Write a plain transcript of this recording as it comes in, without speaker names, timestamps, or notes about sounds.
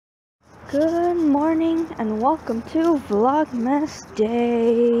Good morning and welcome to Vlogmas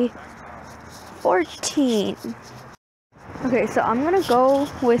Day 14. Okay, so I'm gonna go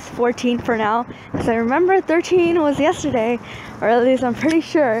with 14 for now because I remember 13 was yesterday, or at least I'm pretty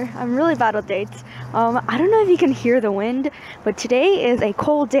sure. I'm really bad with dates. I don't know if you can hear the wind, but today is a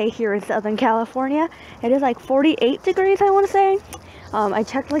cold day here in Southern California. It is like 48 degrees, I want to say. I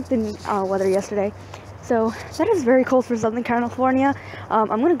checked like the weather yesterday. So that is very cold for Southern California. I'm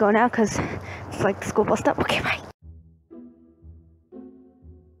gonna go now because it's like school bus stop. Okay, bye.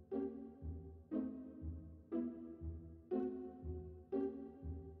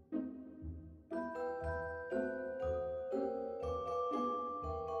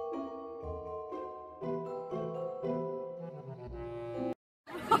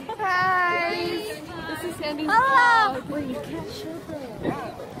 Hi! This is Sandy's Hello! vlog. Wait, you can't show them.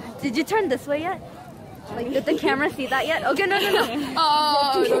 Did you turn this way yet? Like, did the camera see that yet? Okay, no.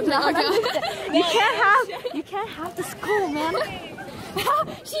 Oh, don't turn You can't have the school, man.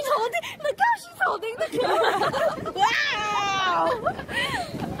 She's holding, look how she's holding the camera. Wow!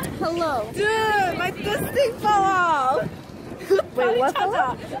 Hello. Dude, this thing fell off. Wait, what fell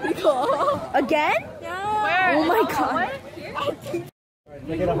off? Again? Yeah. Where? Oh my god.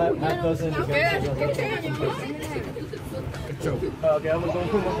 We're gonna have those in. Okay, I'm gonna go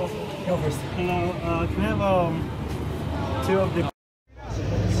first. Hello, can I have two of the.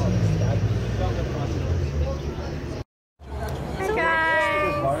 Hi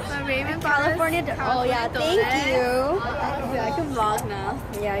guys. My baby California. Oh yeah, thank you. I can vlog now.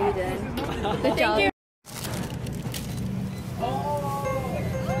 Yeah, you did. Good job.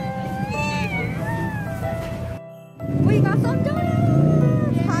 We got some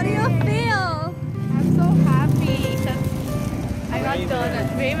donuts. How do you feel? I'm so happy because I got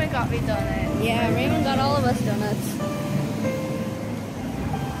donuts. Raymond got me donuts. Yeah, Raymond got all of us donuts.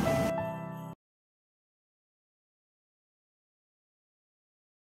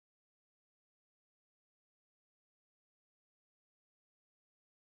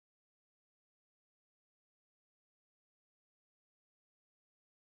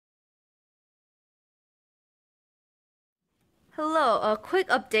 Hello, a quick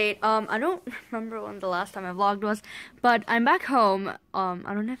update. I don't remember when the last time I vlogged was, but I'm back home. I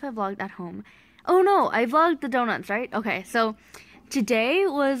don't know if I vlogged at home. Oh no, I vlogged the donuts, right? Okay, so today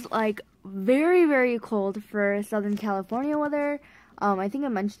was like very, very cold for Southern California weather. I think I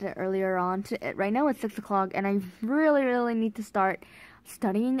mentioned it earlier on. Right now it's 6 o'clock and I really need to start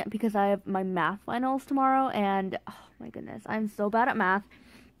studying because I have my math finals tomorrow and oh my goodness, I'm so bad at math.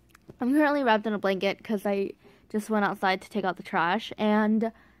 I'm currently wrapped in a blanket because I just went outside to take out the trash,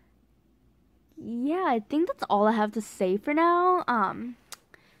 and yeah, I think that's all I have to say for now. What was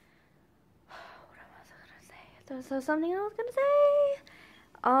I gonna say? There was something I was gonna say.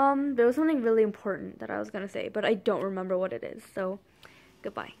 There was something really important that I was gonna say, but I don't remember what it is, so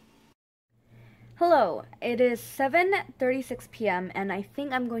goodbye. Hello, it is 7:36 p.m. and I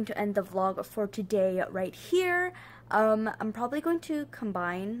think I'm going to end the vlog for today right here. I'm probably going to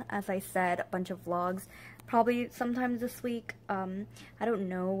combine, as I said, a bunch of vlogs. Probably sometime this week. I don't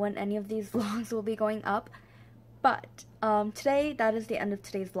know when any of these vlogs will be going up, but today, that is the end of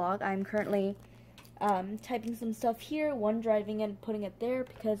today's vlog. I'm currently typing some stuff here, OneDriving and putting it there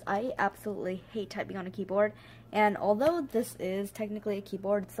because I absolutely hate typing on a keyboard. And although this is technically a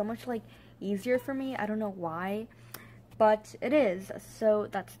keyboard, it's so much like easier for me. I don't know why, but it is. So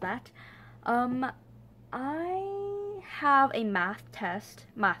that's that. I have a math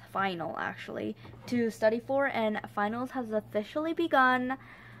final actually, to study for, and finals has officially begun.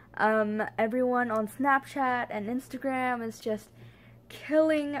 Everyone on Snapchat and Instagram is just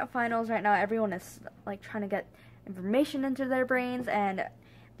killing finals right now. Everyone is like trying to get information into their brains, and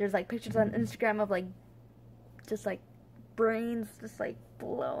there's like pictures on Instagram of like just like brains just like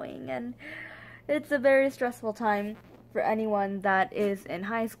blowing, and it's a very stressful time for anyone that is in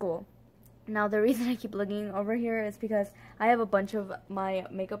high school. Now, the reason I keep looking over here is because I have a bunch of my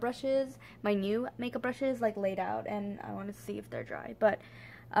makeup brushes, my new makeup brushes, like laid out, and I want to see if they're dry. But,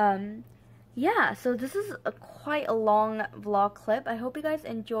 yeah, so this is quite a long vlog clip. I hope you guys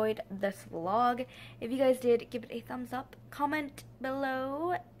enjoyed this vlog. If you guys did, give it a thumbs up. Comment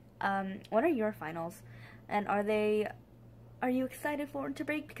below, what are your finals? And are you excited for winter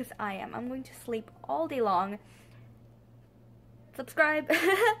break? Because I am. I'm going to sleep all day long. Subscribe,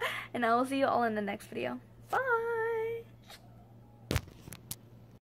 and I will see you all in the next video. Bye!